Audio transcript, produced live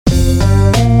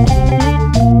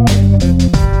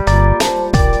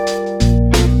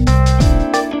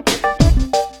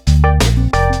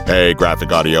Hey,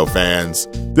 graphic audio fans.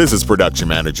 This is production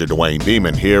manager Duane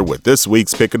here with this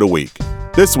week's pick of the week.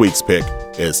 This week's pick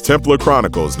is Templar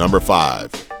Chronicles number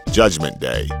 5, Judgment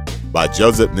Day, by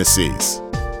Joseph Nassise.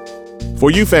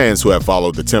 For you fans who have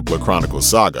followed the Templar Chronicles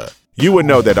saga, you would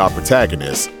know that our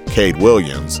protagonist, Cade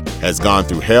Williams, has gone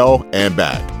through hell and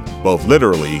back, both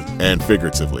literally and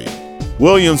figuratively.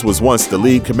 Williams was once the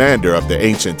lead commander of the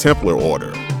ancient Templar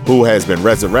order, who has been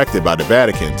resurrected by the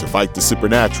Vatican to fight the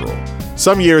supernatural.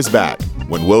 Some years back,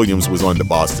 when Williams was on the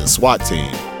Boston SWAT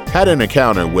team, had an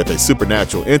encounter with a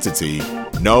supernatural entity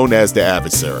known as the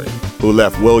Adversary, who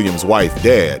left Williams' wife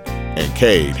dead and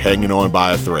Cade hanging on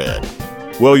by a thread.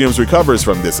 Williams recovers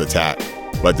from this attack,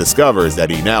 but discovers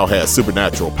that he now has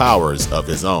supernatural powers of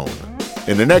his own.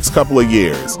 In the next couple of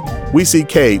years, we see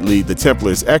Cade lead the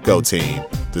Templars' Echo team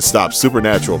to stop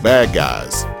supernatural bad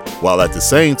guys, while at the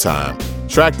same time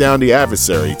track down the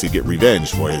Adversary to get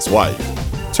revenge for his wife.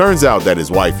 Turns out that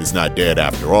his wife is not dead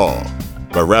after all,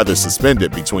 but rather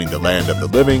suspended between the land of the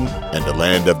living and the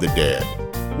land of the dead.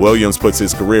 Williams puts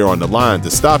his career on the line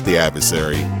to stop the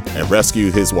Adversary and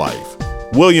rescue his wife.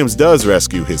 Williams does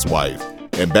rescue his wife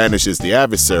and banishes the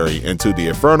Adversary into the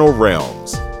infernal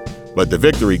realms. But the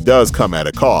victory does come at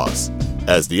a cost,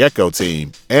 as the Echo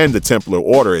team and the Templar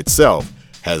Order itself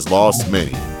has lost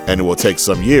many, and it will take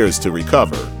some years to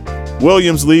recover.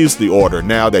 Williams leaves the Order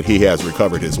now that he has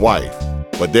recovered his wife,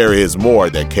 but there is more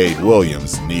that Cade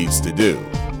Williams needs to do,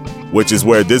 which is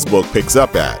where this book picks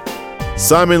up at.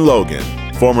 Simon Logan,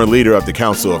 former leader of the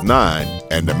Council of Nine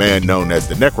and the man known as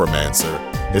the Necromancer,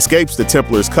 escapes the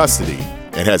Templars' custody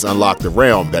and has unlocked the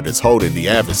realm that is holding the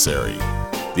Adversary.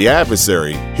 The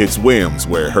Adversary hits Williams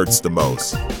where it hurts the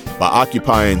most, by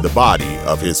occupying the body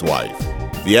of his wife.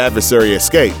 The Adversary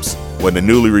escapes when the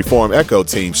newly reformed Echo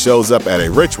team shows up at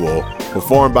a ritual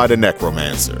performed by the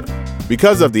Necromancer.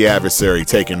 Because of the Adversary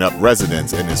taking up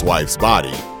residence in his wife's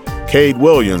body, Cade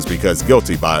Williams becomes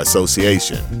guilty by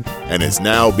association and is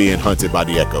now being hunted by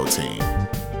the Echo team.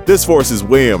 This forces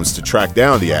Williams to track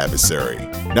down the Adversary,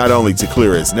 not only to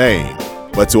clear his name,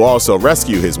 but to also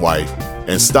rescue his wife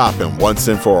and stop him once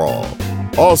and for all.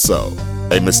 Also,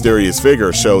 a mysterious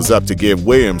figure shows up to give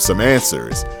Williams some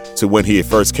answers to when he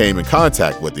first came in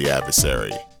contact with the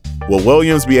Adversary. Will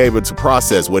Williams be able to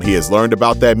process what he has learned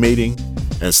about that meeting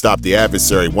and stop the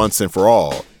Adversary once and for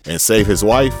all and save his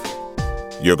wife?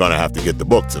 You're gonna have to get the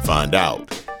book to find out.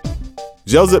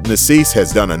 Joseph Nassise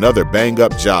has done another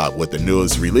bang-up job with the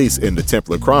newest release in the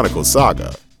Templar Chronicles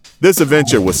saga. This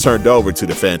adventure was turned over to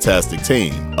the fantastic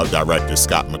team of director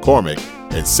Scott McCormick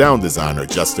and sound designer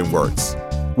Justin Wirtz.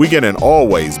 We get an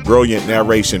always brilliant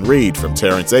narration read from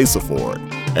Terrence Aceford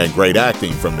and great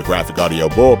acting from the graphic audio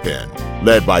bullpen,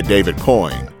 led by David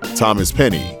Coyne, Thomas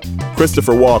Penny,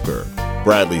 Christopher Walker,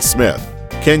 Bradley Smith,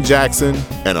 Ken Jackson,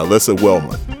 and Alyssa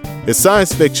Willman. If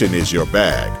science fiction is your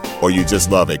bag, or you just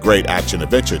love a great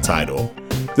action-adventure title,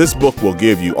 this book will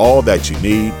give you all that you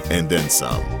need and then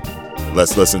some.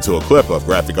 Let's listen to a clip of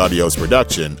Graphic Audio's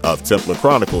production of Templar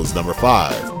Chronicles number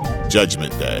 5,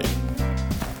 Judgment Day.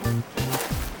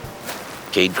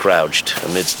 Cade crouched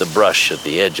amidst the brush at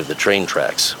the edge of the train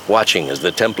tracks, watching as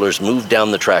the Templars moved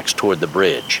down the tracks toward the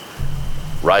bridge.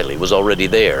 Riley was already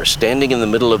there, standing in the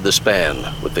middle of the span,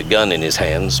 with the gun in his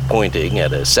hands, pointing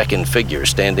at a second figure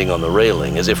standing on the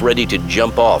railing as if ready to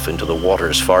jump off into the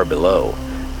waters far below.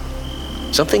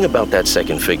 Something about that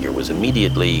second figure was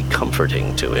immediately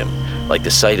comforting to him, like the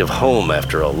sight of home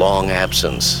after a long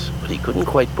absence, but he couldn't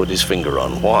quite put his finger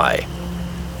on why.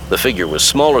 The figure was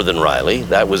smaller than Riley,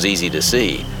 that was easy to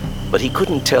see, but he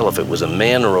couldn't tell if it was a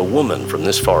man or a woman from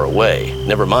this far away,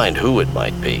 never mind who it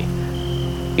might be.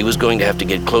 He was going to have to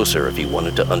get closer if he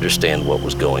wanted to understand what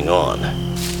was going on.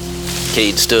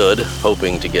 Cade stood,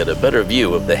 hoping to get a better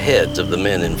view of the heads of the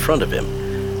men in front of him.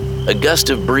 A gust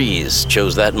of breeze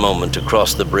chose that moment to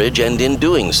cross the bridge, and in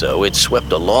doing so, it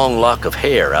swept a long lock of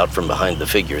hair out from behind the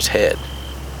figure's head.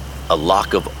 A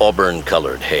lock of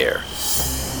auburn-colored hair.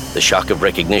 The shock of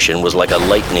recognition was like a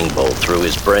lightning bolt through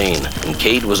his brain, and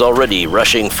Cade was already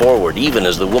rushing forward even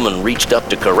as the woman reached up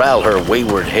to corral her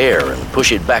wayward hair and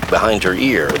push it back behind her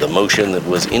ear with a motion that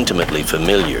was intimately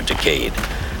familiar to Cade.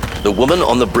 The woman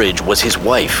on the bridge was his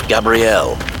wife,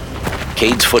 Gabrielle.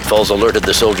 Cade's footfalls alerted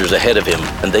the soldiers ahead of him,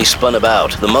 and they spun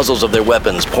about, the muzzles of their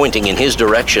weapons pointing in his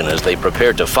direction as they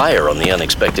prepared to fire on the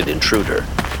unexpected intruder.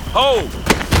 Ho!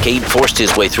 Cade forced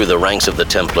his way through the ranks of the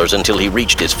Templars until he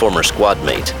reached his former squad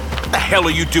mate. What the hell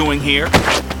are you doing here?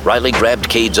 Riley grabbed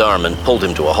Cade's arm and pulled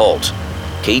him to a halt.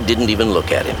 Cade didn't even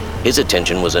look at him. His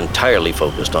attention was entirely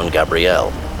focused on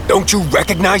Gabrielle. Don't you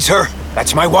recognize her?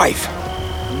 That's my wife.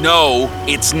 No,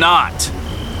 it's not.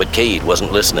 But Cade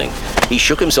wasn't listening. He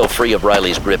shook himself free of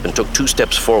Riley's grip and took 2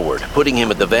 steps forward, putting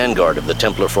him at the vanguard of the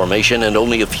Templar formation and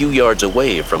only a few yards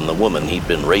away from the woman he'd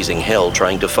been raising hell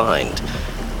trying to find.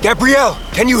 Gabrielle,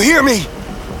 can you hear me?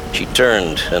 She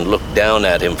turned and looked down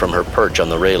at him from her perch on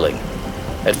the railing.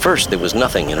 At first, there was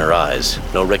nothing in her eyes,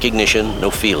 no recognition, no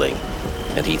feeling,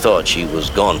 and he thought she was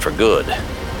gone for good.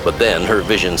 But then her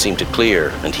vision seemed to clear,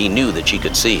 and he knew that she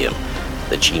could see him,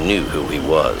 that she knew who he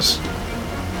was.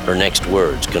 Her next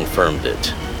words confirmed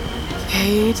it.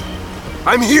 Cade?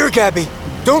 I'm here, Gabby.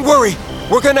 Don't worry.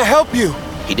 We're gonna help you.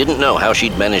 He didn't know how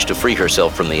she'd managed to free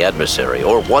herself from the Adversary,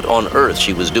 or what on earth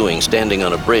she was doing standing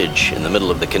on a bridge in the middle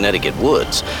of the Connecticut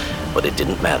woods, but it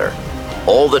didn't matter.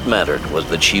 All that mattered was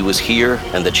that she was here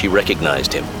and that she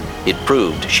recognized him. It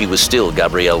proved she was still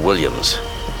Gabrielle Williams.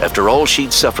 After all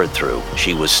she'd suffered through,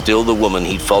 she was still the woman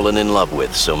he'd fallen in love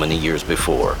with so many years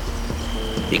before.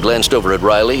 He glanced over at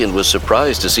Riley and was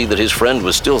surprised to see that his friend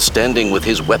was still standing with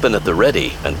his weapon at the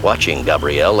ready and watching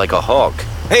Gabrielle like a hawk.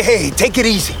 Hey, take it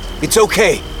easy. It's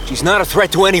okay. She's not a threat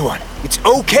to anyone. It's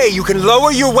okay. You can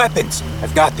lower your weapons.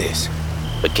 I've got this.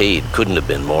 But Cade couldn't have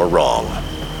been more wrong.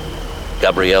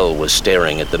 Gabrielle was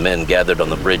staring at the men gathered on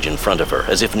the bridge in front of her,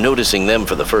 as if noticing them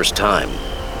for the first time.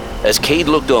 As Cade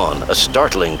looked on, a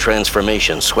startling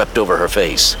transformation swept over her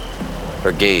face.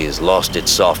 Her gaze lost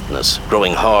its softness,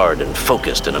 growing hard and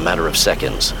focused in a matter of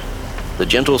seconds. The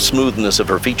gentle smoothness of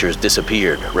her features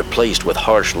disappeared, replaced with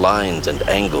harsh lines and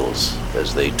angles,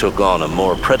 as they took on a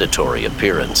more predatory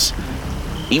appearance.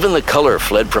 Even the color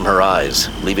fled from her eyes,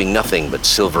 leaving nothing but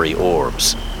silvery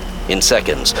orbs. In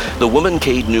seconds, the woman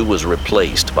Cade knew was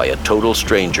replaced by a total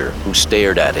stranger who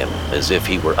stared at him as if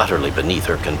he were utterly beneath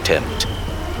her contempt.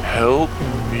 Help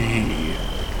me.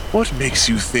 What makes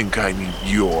you think I need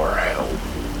your help?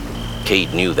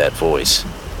 Cade knew that voice.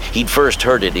 He'd first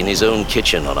heard it in his own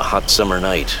kitchen on a hot summer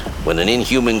night, when an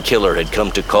inhuman killer had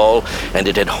come to call, and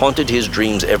it had haunted his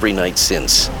dreams every night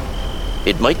since.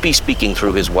 It might be speaking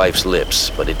through his wife's lips,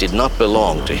 but it did not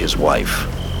belong to his wife.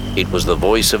 It was the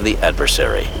voice of the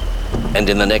Adversary. And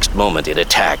in the next moment, it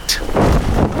attacked.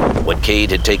 What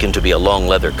Cade had taken to be a long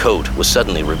leather coat was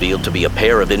suddenly revealed to be a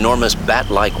pair of enormous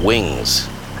bat-like wings.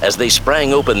 As they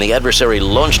sprang open, the Adversary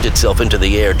launched itself into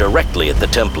the air directly at the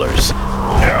Templars.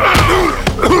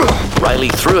 Riley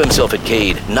threw himself at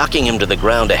Cade, knocking him to the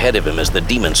ground ahead of him as the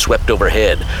demon swept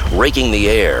overhead, raking the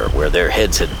air where their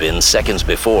heads had been seconds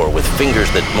before, with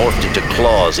fingers that morphed into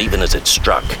claws even as it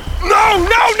struck.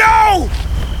 No!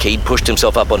 Cade pushed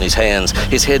himself up on his hands,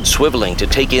 his head swiveling to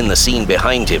take in the scene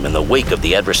behind him in the wake of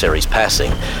the Adversary's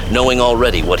passing, knowing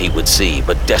already what he would see,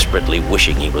 but desperately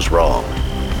wishing he was wrong.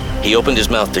 He opened his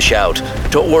mouth to shout,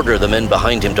 to order the men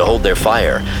behind him to hold their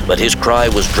fire, but his cry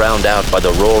was drowned out by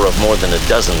the roar of more than a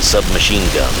dozen submachine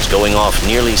guns going off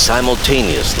nearly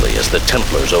simultaneously as the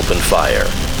Templars opened fire.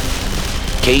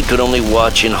 Cade could only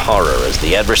watch in horror as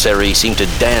the Adversary seemed to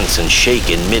dance and shake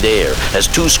in midair as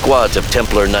 2 squads of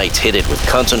Templar knights hit it with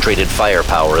concentrated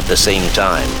firepower at the same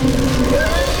time.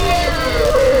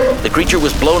 The creature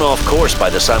was blown off course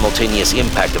by the simultaneous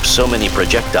impact of so many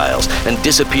projectiles and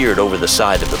disappeared over the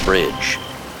side of the bridge.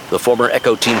 The former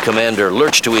Echo Team commander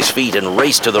lurched to his feet and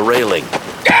raced to the railing.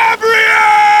 Gabrielle!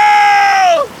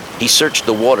 He searched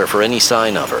the water for any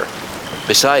sign of her.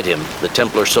 Beside him, the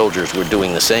Templar soldiers were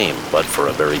doing the same, but for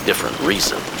a very different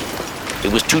reason.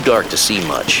 It was too dark to see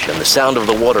much, and the sound of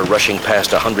the water rushing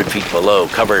past 100 feet below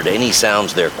covered any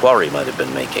sounds their quarry might have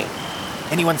been making.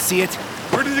 Anyone see it?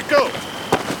 Where did it go?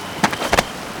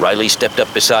 Riley stepped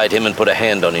up beside him and put a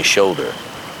hand on his shoulder.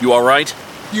 You all right?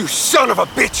 You son of a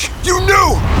bitch! You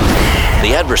knew!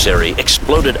 The Adversary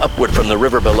exploded upward from the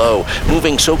river below,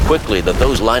 moving so quickly that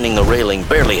those lining the railing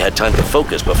barely had time to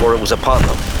focus before it was upon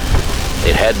them.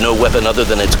 It had no weapon other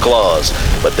than its claws,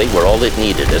 but they were all it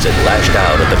needed as it lashed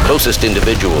out at the closest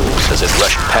individuals as it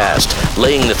rushed past,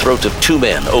 laying the throats of 2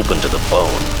 men open to the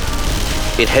bone.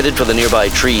 It headed for the nearby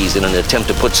trees in an attempt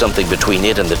to put something between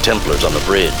it and the Templars on the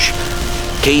bridge.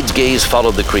 Cade's gaze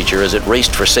followed the creature as it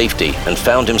raced for safety and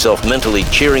found himself mentally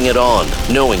cheering it on,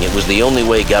 knowing it was the only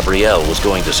way Gabrielle was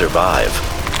going to survive.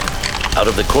 Out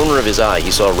of the corner of his eye,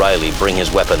 he saw Riley bring his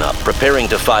weapon up, preparing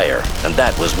to fire, and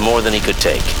that was more than he could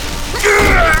take.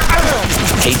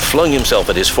 Cade flung himself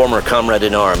at his former comrade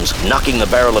in arms, knocking the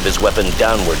barrel of his weapon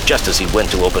downward just as he went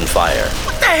to open fire.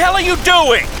 What the hell are you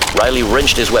doing? Riley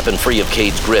wrenched his weapon free of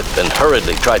Cade's grip and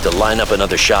hurriedly tried to line up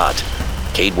another shot.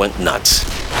 Cade went nuts.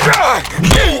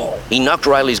 He knocked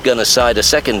Riley's gun aside a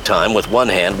second time with one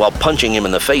hand while punching him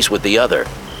in the face with the other.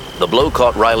 The blow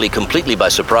caught Riley completely by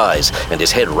surprise, and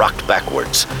his head rocked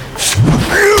backwards.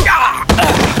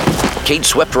 Cade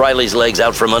swept Riley's legs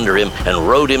out from under him and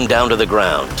rode him down to the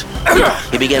ground.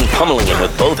 He began pummeling him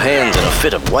with both hands in a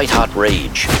fit of white-hot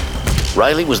rage.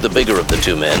 Riley was the bigger of the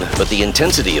two men, but the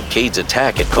intensity of Cade's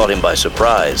attack had caught him by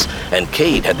surprise, and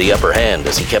Cade had the upper hand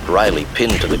as he kept Riley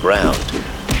pinned to the ground.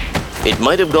 It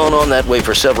might have gone on that way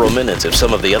for several minutes if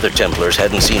some of the other Templars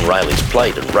hadn't seen Riley's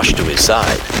plight and rushed to his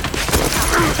side.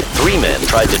 3 men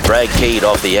tried to drag Cade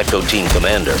off the Echo Team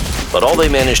commander, but all they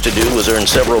managed to do was earn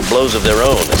several blows of their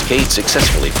own as Cade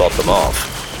successfully fought them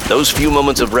off. Those few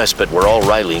moments of respite were all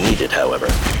Riley needed, however.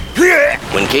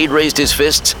 When Cade raised his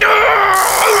fists,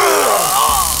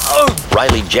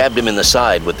 Riley jabbed him in the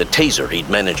side with the taser he'd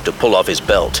managed to pull off his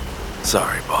belt.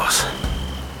 Sorry, boss.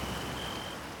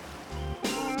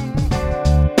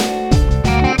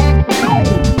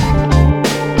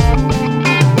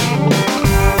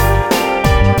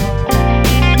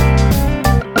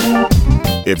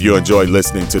 If you enjoyed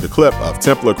listening to the clip of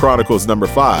Templar Chronicles number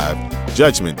 5,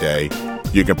 Judgment Day,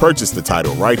 you can purchase the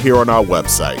title right here on our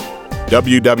website,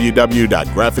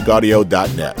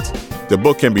 www.graphicaudio.net. The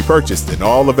book can be purchased in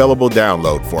all available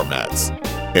download formats,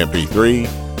 MP3,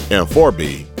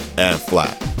 M4B, and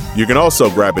FLAC. You can also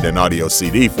grab it in audio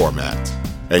CD format.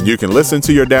 And you can listen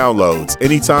to your downloads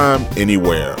anytime,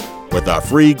 anywhere with our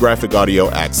free Graphic Audio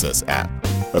Access app,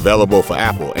 available for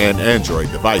Apple and Android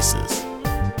devices.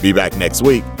 Be back next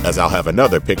week as I'll have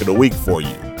another pick of the week for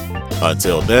you.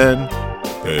 Until then,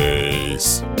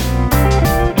 peace.